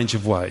whole range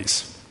of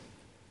ways.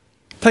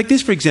 Take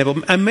this for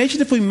example. Imagine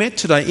if we met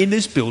today in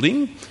this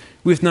building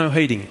with no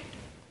heating.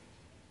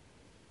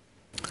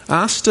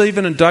 Ask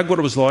Stephen and Doug what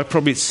it was like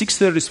probably at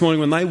 6:30 this morning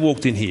when they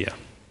walked in here.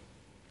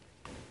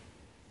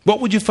 What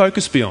would your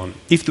focus be on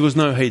if there was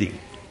no heating?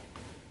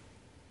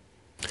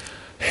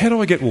 How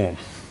do I get warm?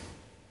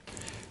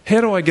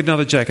 How do I get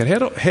another jacket?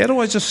 How do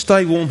I just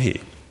stay warm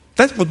here?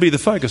 That would be the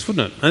focus,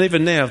 wouldn't it? And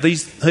even now, if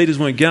these heaters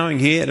weren't going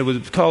here and it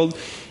was cold,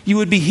 you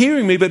would be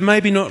hearing me but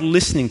maybe not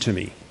listening to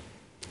me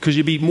because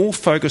you'd be more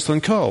focused on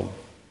cold.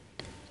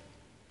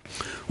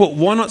 Well,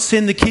 why not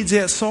send the kids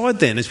outside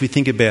then as we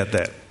think about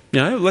that?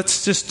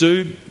 Let's just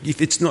do,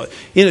 if it's not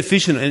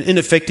inefficient and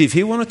ineffective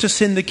here, why not just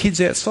send the kids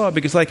outside?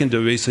 Because they can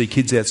do easily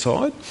kids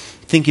outside,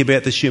 thinking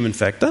about this human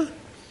factor.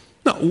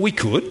 No, we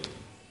could.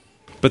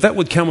 But that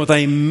would come with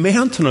a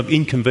mountain of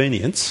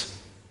inconvenience.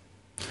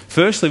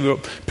 Firstly,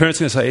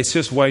 parents are going to say, it's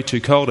just way too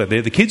cold out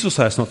there. The kids will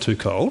say it's not too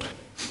cold,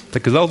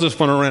 because they'll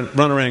just want to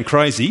run around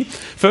crazy.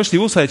 Firstly,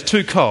 we'll say it's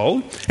too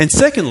cold. And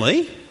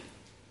secondly,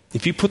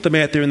 if you put them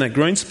out there in that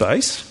green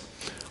space,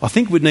 I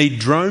think we'd need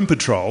drone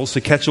patrols to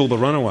catch all the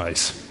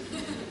runaways.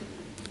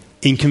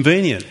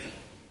 Inconvenient,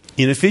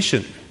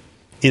 inefficient,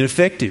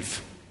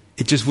 ineffective.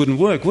 It just wouldn't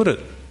work, would it?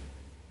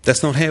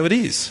 That's not how it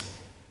is.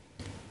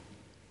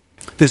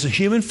 There's a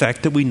human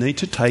fact that we need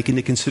to take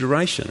into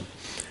consideration,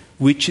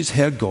 which is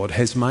how God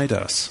has made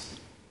us.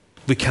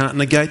 We can't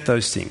negate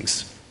those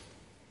things.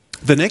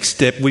 The next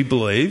step, we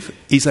believe,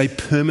 is a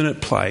permanent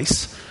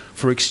place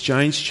for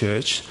Exchange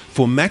Church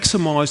for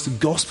maximised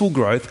gospel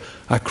growth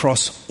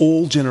across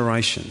all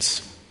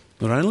generations.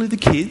 Not only the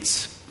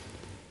kids,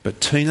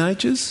 but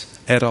teenagers,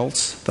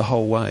 adults, the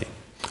whole way.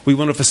 We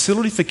want a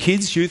facility for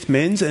kids, youth,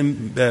 men's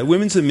and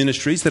women's and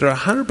ministries that are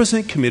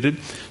 100% committed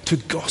to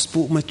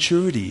gospel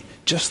maturity,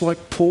 just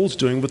like Paul's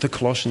doing with the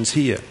Colossians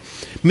here.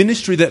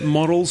 Ministry that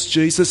models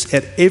Jesus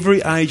at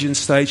every age and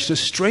stage to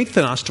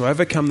strengthen us to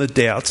overcome the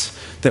doubts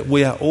that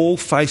we are all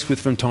faced with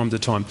from time to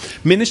time.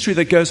 Ministry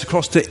that goes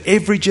across to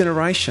every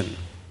generation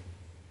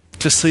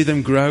to see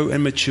them grow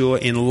and mature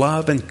in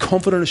love and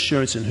confident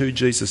assurance in who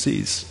Jesus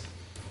is.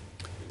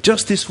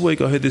 Just this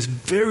week I heard this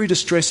very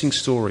distressing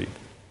story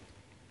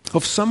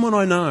of someone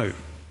I know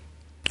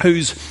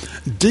who's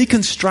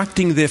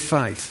deconstructing their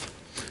faith.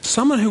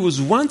 Someone who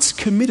was once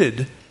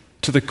committed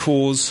to the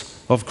cause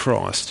of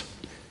Christ.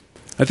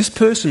 Now, this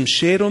person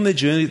shared on their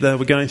journey that they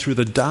were going through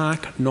the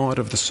dark night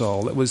of the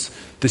soul. That was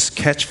this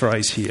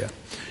catchphrase here,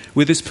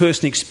 where this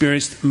person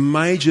experienced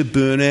major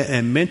burnout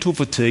and mental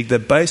fatigue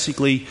that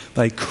basically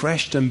they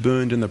crashed and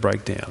burned in the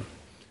breakdown.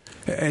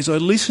 As I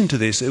listened to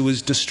this, it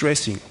was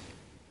distressing.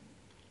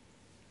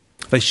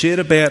 They shared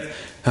about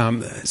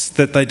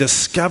that they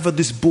discovered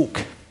this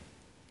book.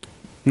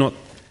 Not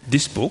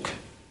this book,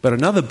 but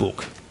another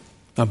book.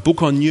 A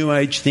book on New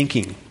Age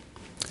thinking.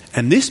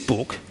 And this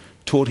book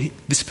taught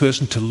this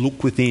person to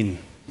look within,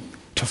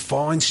 to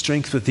find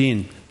strength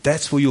within.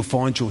 That's where you'll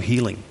find your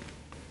healing.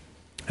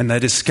 And they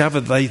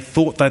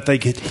thought that they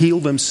could heal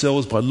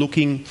themselves by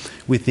looking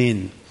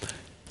within.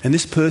 And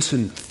this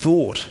person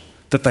thought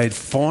that they'd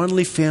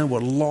finally found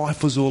what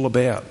life was all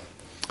about.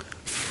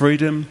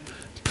 Freedom,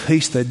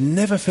 peace they'd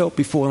never felt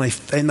before,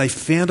 and they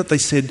found it, they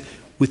said,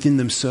 within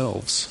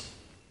themselves.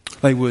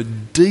 They were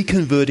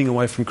deconverting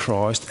away from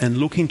Christ and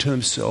looking to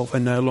themselves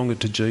and no longer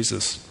to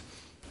Jesus.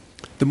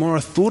 The more I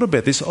thought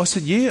about this, I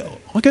said, yeah,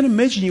 I can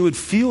imagine you would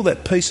feel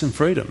that peace and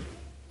freedom,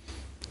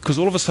 because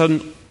all of a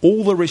sudden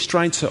all the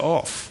restraints are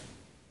off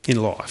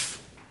in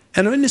life.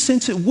 And in a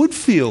sense it would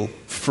feel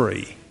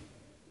free,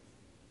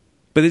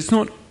 but it's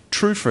not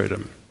true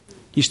freedom.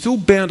 You're still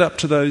bound up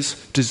to those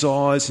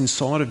desires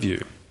inside of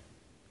you.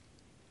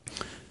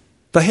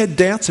 They had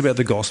doubts about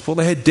the gospel.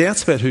 They had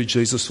doubts about who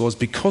Jesus was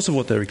because of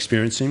what they were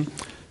experiencing,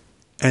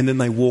 and then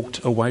they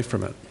walked away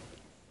from it.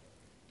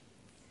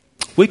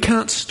 We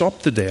can't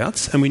stop the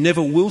doubts, and we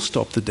never will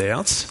stop the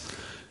doubts,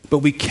 but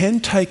we can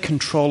take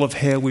control of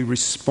how we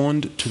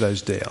respond to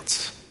those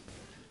doubts.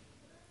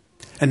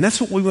 And that's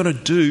what we want to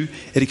do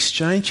at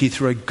Exchange here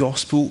through a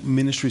gospel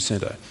ministry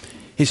centre,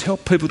 is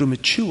help people to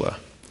mature,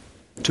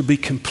 to be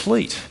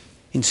complete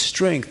in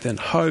strength and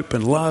hope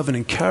and love and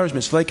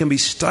encouragement so they can be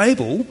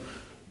stable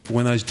for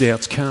when those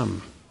doubts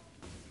come.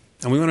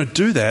 And we want to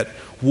do that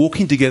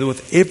walking together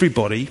with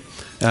everybody,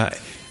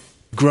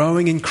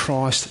 growing in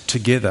Christ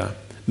together,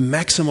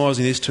 maximising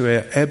this to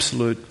our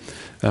absolute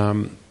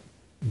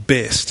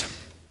best.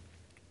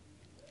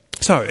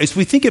 So as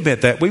we think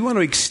about that, we want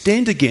to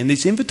extend again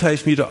this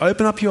invitation for you to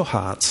open up your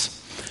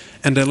hearts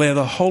and allow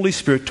the Holy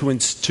Spirit to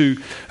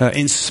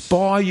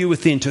inspire you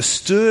within, to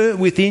stir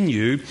within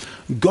you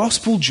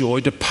gospel joy,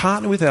 to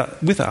partner with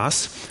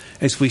us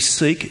as we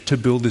seek to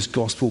build this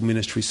gospel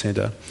ministry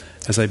centre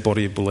as a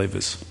body of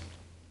believers.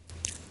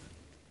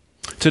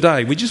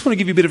 Today, we just want to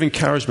give you a bit of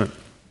encouragement.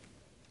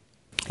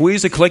 We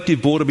as a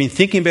collective board have been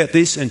thinking about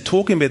this and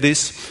talking about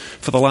this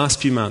for the last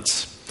few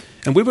months.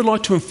 And we would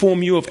like to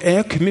inform you of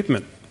our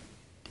commitment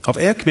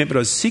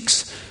as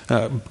 6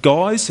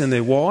 guys and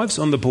their wives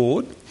on the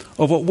board,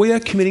 of what we are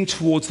committing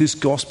towards this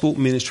gospel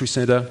ministry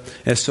centre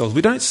ourselves.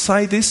 We don't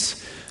say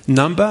this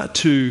number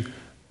to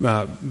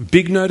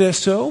big note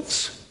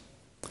ourselves.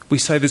 We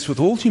say this with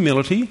all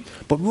humility,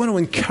 but we want to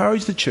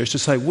encourage the church to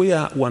say we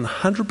are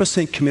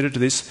 100% committed to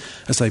this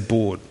as a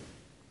board.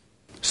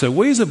 So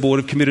we as a board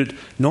have committed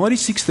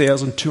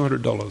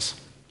 $96,200.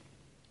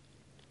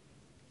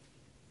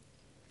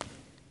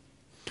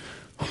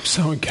 I'm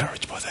so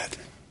encouraged by that.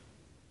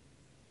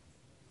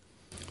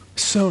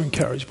 So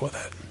encouraged by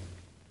that.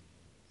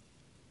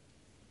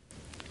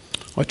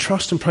 I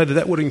trust and pray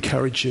that would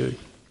encourage you.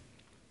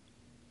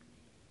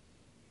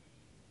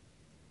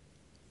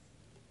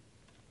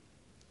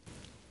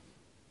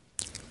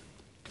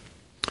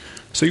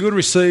 So you would have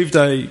received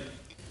a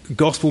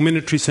Gospel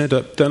Ministry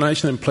Centre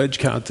donation and pledge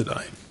card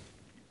today.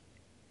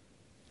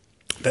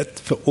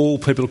 That's for all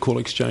people who call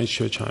Exchange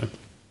Church home.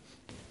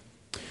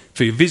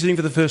 For you visiting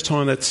for the first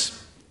time,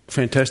 that's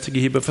fantastic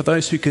you're here. But for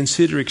those who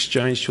consider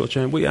Exchange Church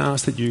home, we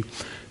ask that you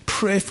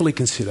prayerfully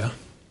consider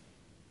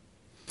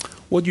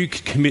what you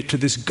could commit to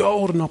this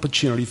golden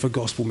opportunity for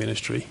gospel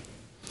ministry.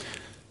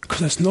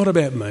 Because it's not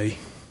about me.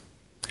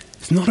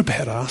 It's not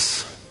about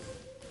us.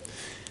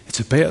 It's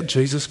about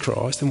Jesus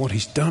Christ and what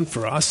he's done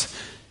for us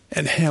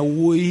and how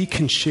we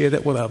can share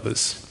that with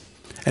others.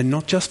 And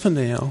not just for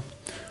now,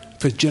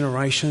 for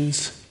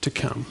generations to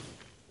come.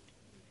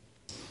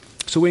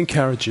 So we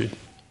encourage you.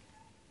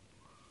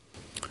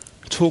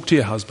 Talk to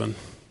your husband.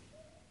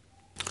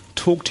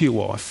 Talk to your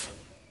wife.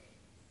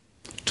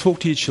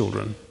 Talk to your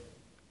children.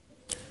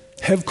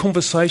 Have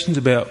conversations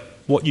about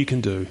what you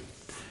can do.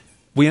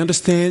 We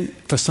understand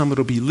for some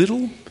it'll be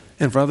little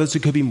and for others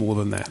it could be more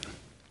than that.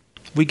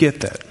 We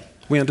get that.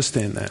 We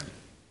understand that.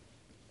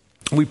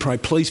 We pray,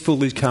 please fill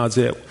these cards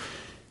out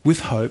with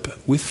hope,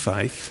 with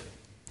faith,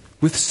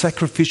 with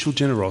sacrificial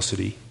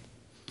generosity.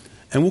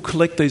 And we'll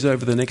collect these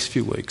over the next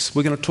few weeks.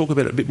 We're going to talk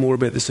about a bit more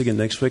about this again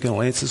next week and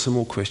I'll answer some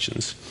more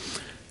questions.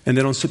 And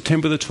then on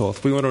September the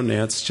 12th, we want to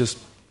announce just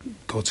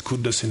God's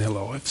goodness in our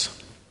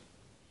lives.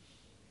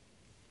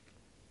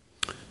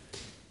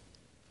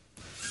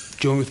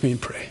 Join with me in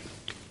prayer.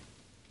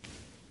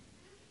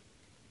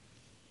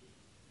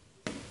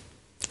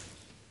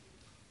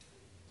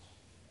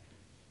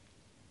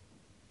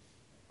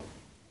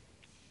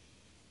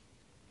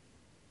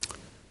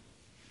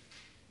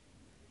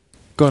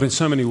 God, in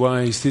so many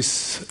ways,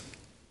 this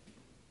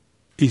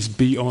is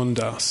beyond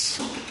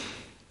us.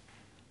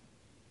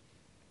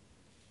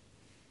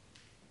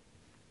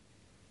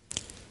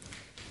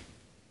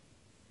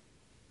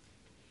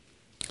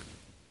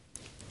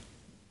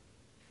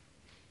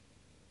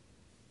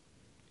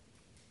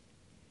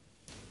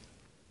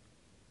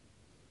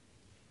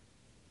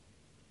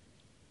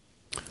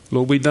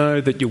 Lord, we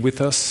know that you're with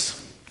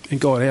us.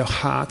 And God, our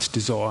heart's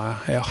desire,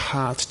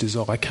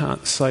 I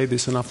can't say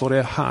this enough, Lord,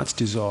 our heart's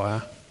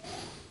desire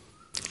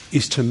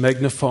is to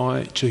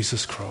magnify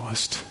Jesus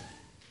Christ.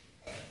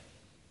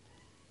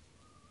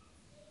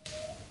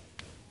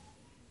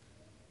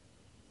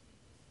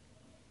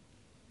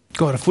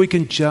 God, if we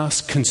can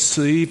just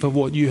conceive of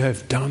what you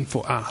have done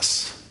for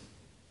us,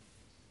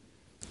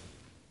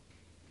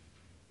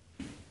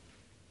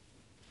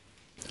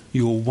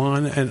 your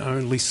one and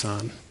only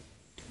Son,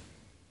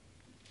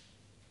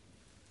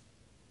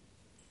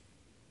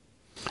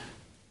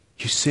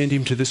 you send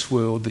him to this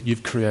world that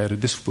you've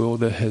created, this world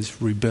that has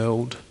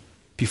rebelled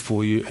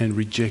before you and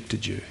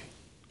rejected you.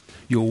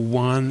 Your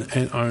one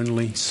and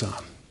only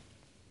Son.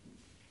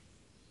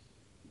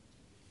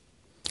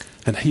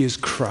 And he is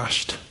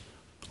crushed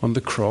on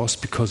the cross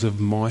because of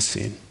my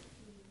sin.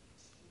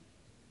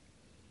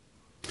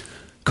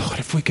 God,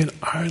 if we can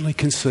only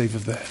conceive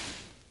of that.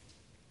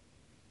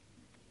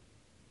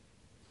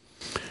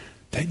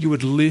 That you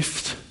would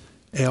lift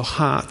our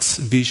heart's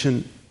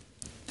vision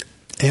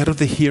out of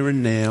the here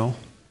and now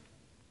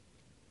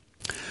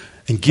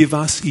and give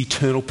us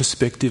eternal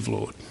perspective,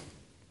 Lord.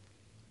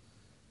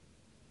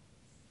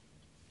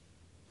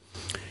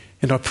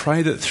 And I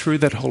pray that through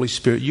that Holy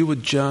Spirit, you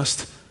would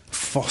just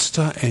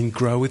foster and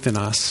grow within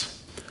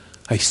us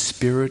a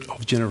spirit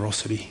of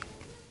generosity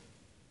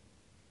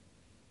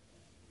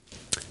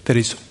that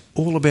is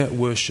all about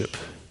worship,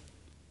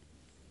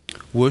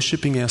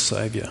 worshipping our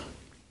Saviour,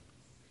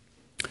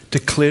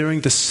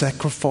 declaring the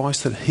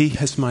sacrifice that he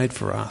has made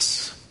for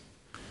us,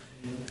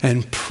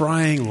 and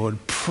praying, Lord,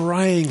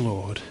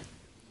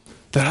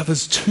 that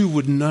others too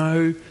would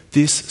know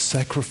this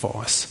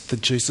sacrifice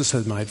that Jesus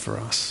has made for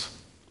us.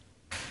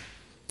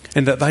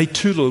 And that they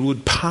too, Lord,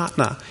 would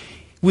partner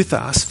with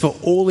us for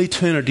all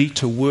eternity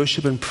to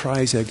worship and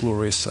praise our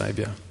glorious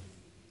Saviour.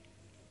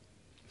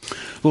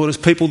 Lord, as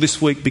people this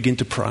week begin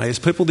to pray, as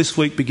people this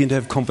week begin to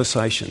have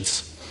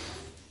conversations,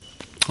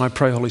 I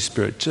pray, Holy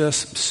Spirit,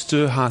 just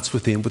stir hearts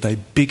within with a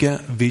bigger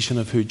vision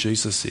of who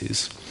Jesus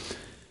is.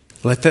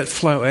 Let that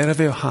flow out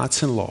of our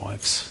hearts and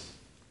lives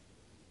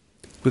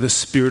with a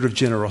spirit of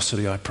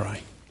generosity, I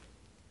pray.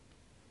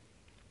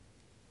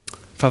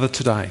 Father,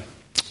 today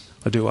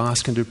I do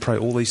ask and do pray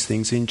all these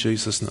things in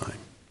Jesus' name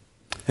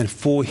and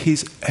for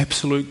his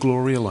absolute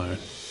glory alone.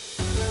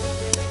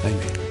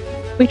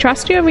 Amen. We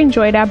trust you have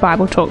enjoyed our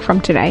Bible talk from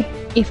today.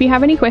 If you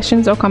have any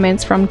questions or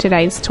comments from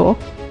today's talk,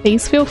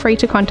 please feel free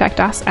to contact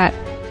us at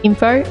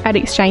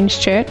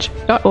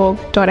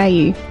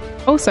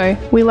info@exchangechurch.org.au. Also,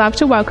 we love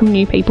to welcome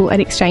new people at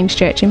Exchange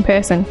Church in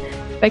person,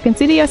 so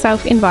consider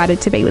yourself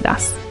invited to be with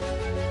us.